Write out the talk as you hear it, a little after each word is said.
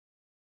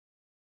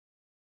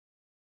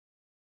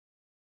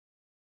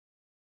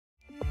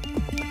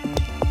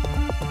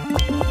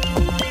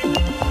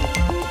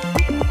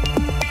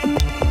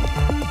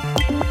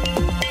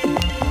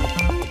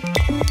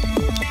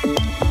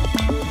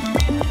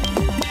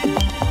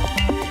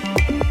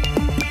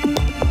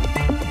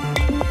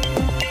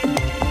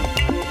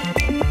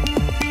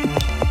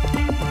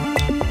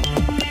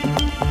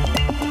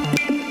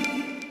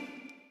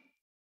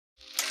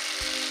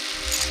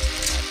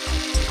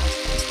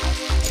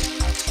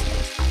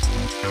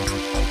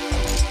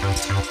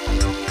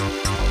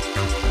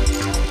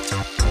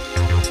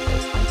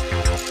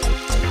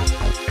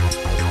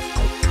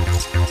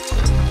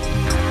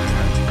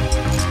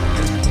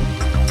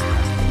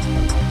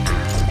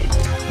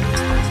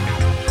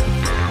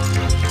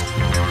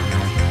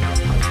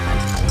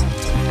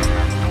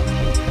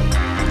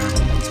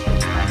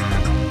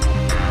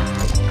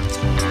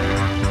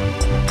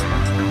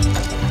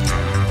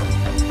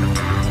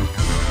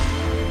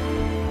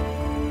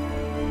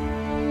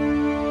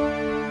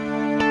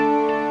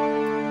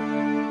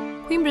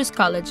Coimbra's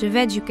College of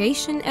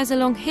Education has a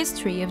long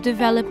history of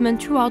development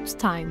throughout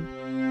time.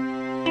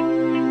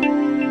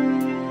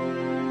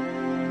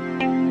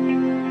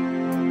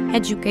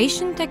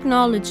 Education,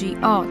 technology,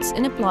 arts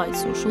and applied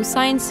social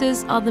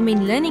sciences are the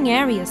main learning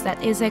areas that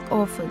ESEC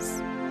offers.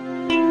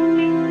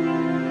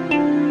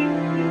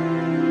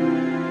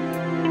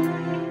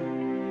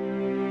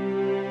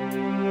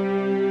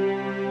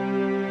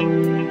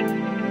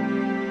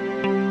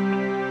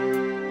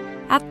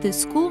 At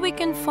this school we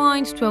can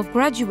find 12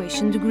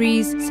 graduation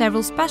degrees,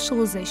 several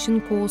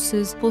specialization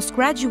courses,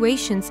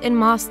 post-graduations and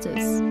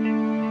masters.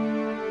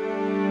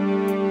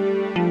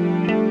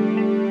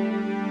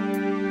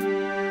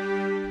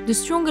 The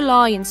strong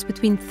alliance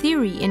between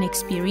theory and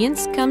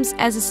experience comes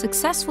as a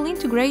successful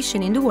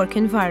integration in the work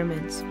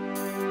environment.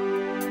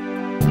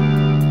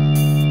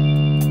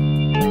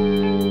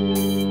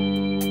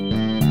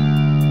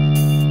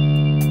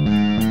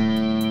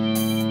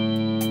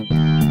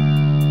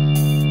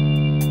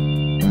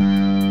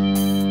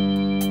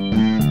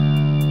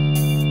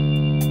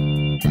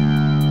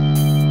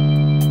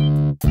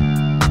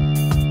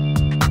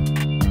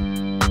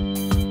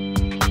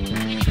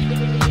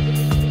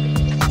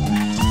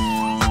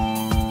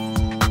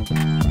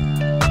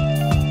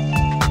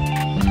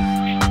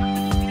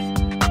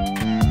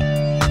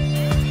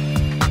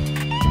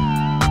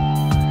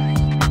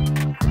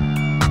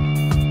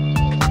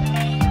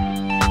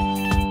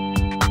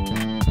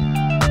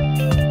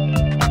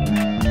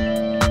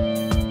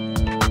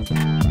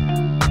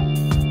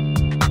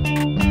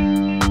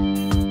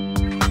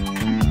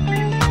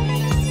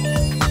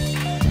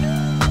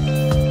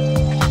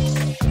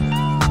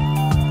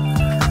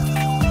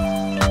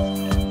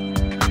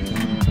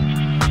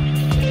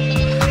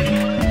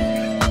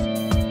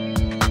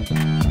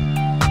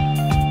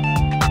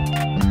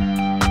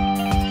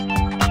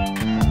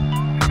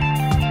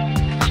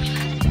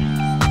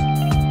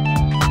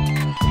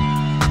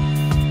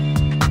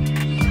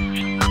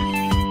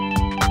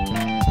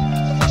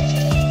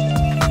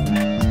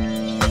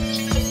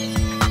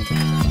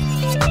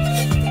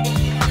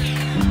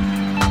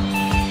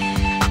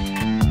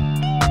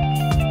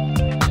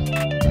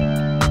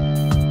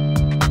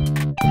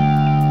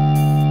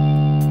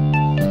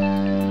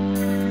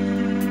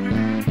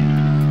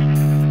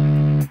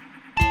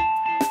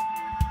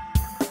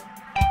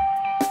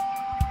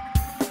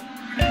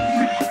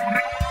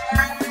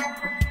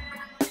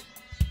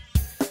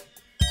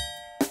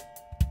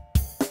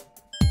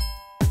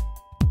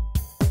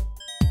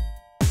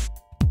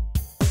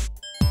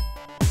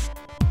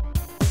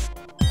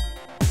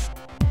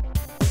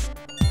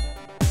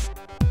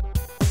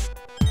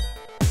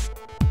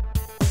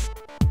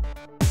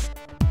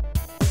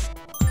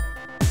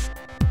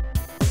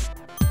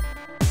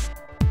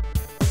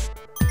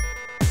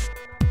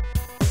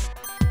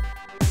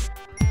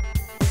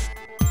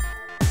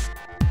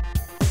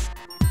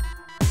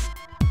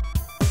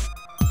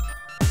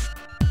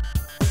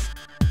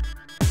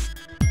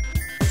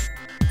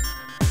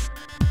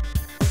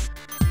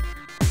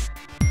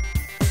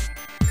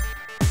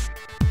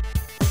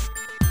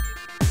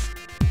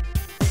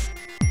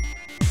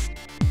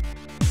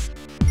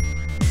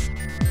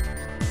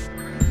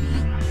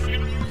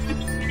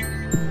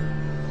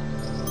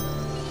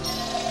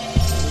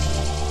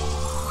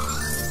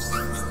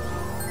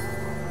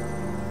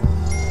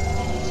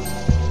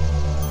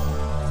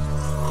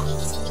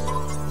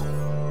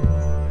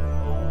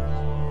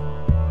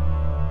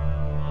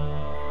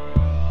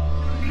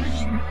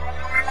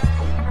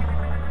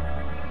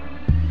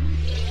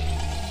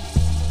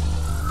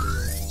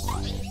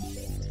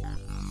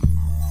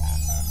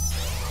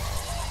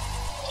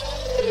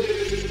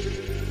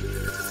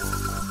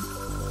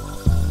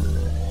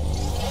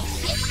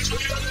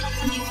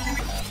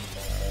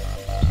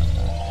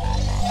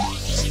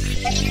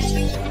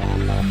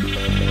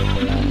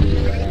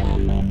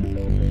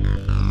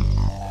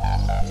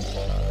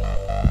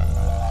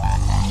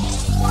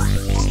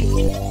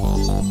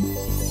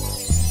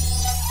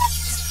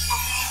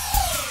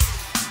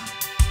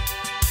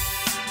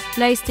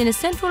 Placed in a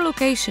central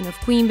location of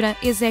Coimbra,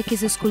 ESEC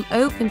is a school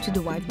open to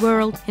the wide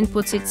world and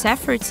puts its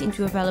efforts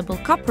into a valuable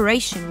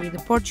cooperation with the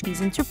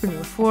Portuguese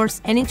entrepreneur force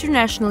and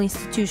international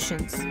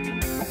institutions.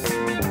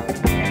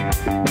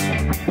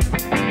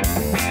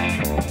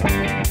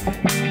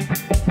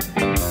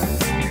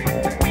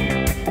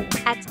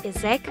 At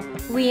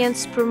ESEC, we aim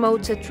to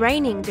promote a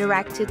training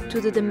directed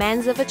to the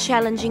demands of a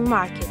challenging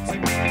market.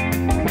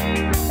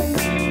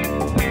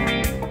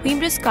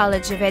 Coimbra's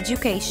College of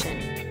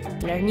Education.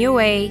 Learn your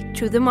way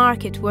through the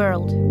market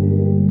world.